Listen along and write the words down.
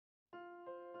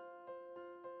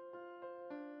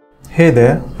Hey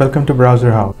there, welcome to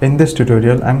BrowserHow. In this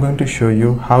tutorial, I'm going to show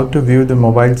you how to view the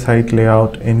mobile site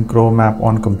layout in Chrome app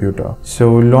on computer.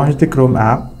 So launch the Chrome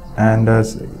app, and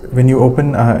when you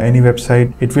open any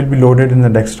website, it will be loaded in the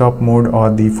desktop mode or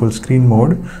the full screen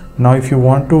mode. Now if you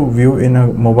want to view in a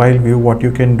mobile view, what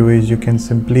you can do is you can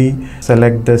simply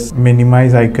select this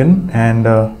minimize icon, and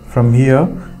from here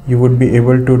you would be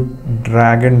able to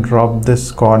drag and drop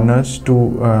this corners to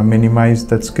minimize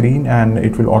that screen, and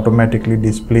it will automatically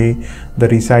display the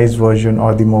resized version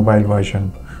or the mobile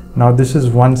version. Now this is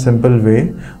one simple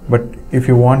way, but if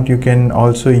you want, you can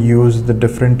also use the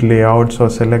different layouts or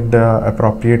select the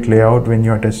appropriate layout when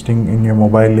you are testing in your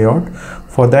mobile layout.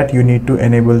 For that, you need to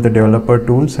enable the developer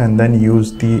tools and then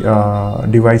use the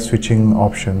device switching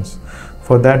options.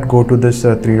 For that, go to this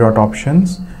three dot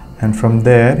options, and from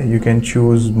there you can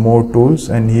choose more tools,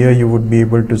 and here you would be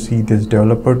able to see this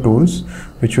developer tools,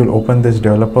 which will open this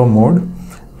developer mode.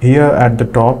 Here at the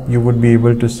top you would be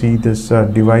able to see this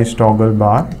device toggle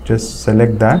bar. Just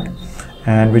select that,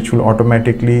 and which will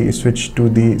automatically switch to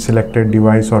the selected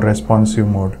device or responsive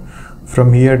mode.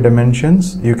 From here,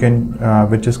 dimensions, you can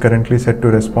which is currently set to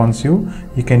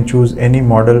responsive, you can choose any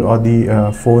model or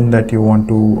the phone that you want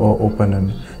to open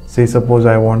in. Say suppose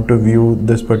I want to view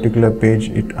this particular page,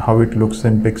 how it looks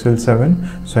in Pixel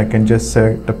 7. So I can just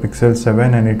set the Pixel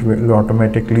 7 and it will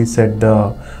automatically set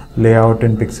the layout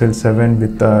in Pixel 7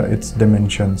 with its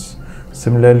dimensions.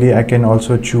 Similarly, I can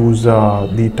also choose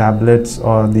the tablets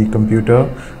or the computer.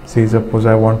 Say suppose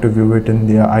I want to view it in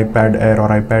the iPad Air or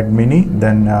iPad Mini,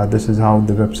 then this is how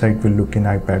the website will look in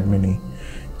iPad Mini.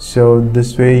 So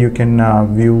this way you can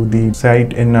view the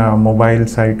site in a mobile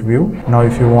site view. Now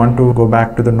if you want to go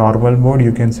back to the normal mode,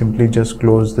 you can simply just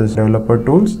close this developer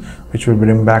tools, which will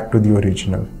bring back to the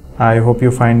original. I hope you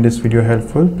find this video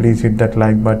helpful. Please hit that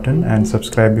like button and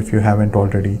subscribe if you haven't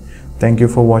already. Thank you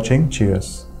for watching.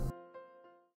 Cheers.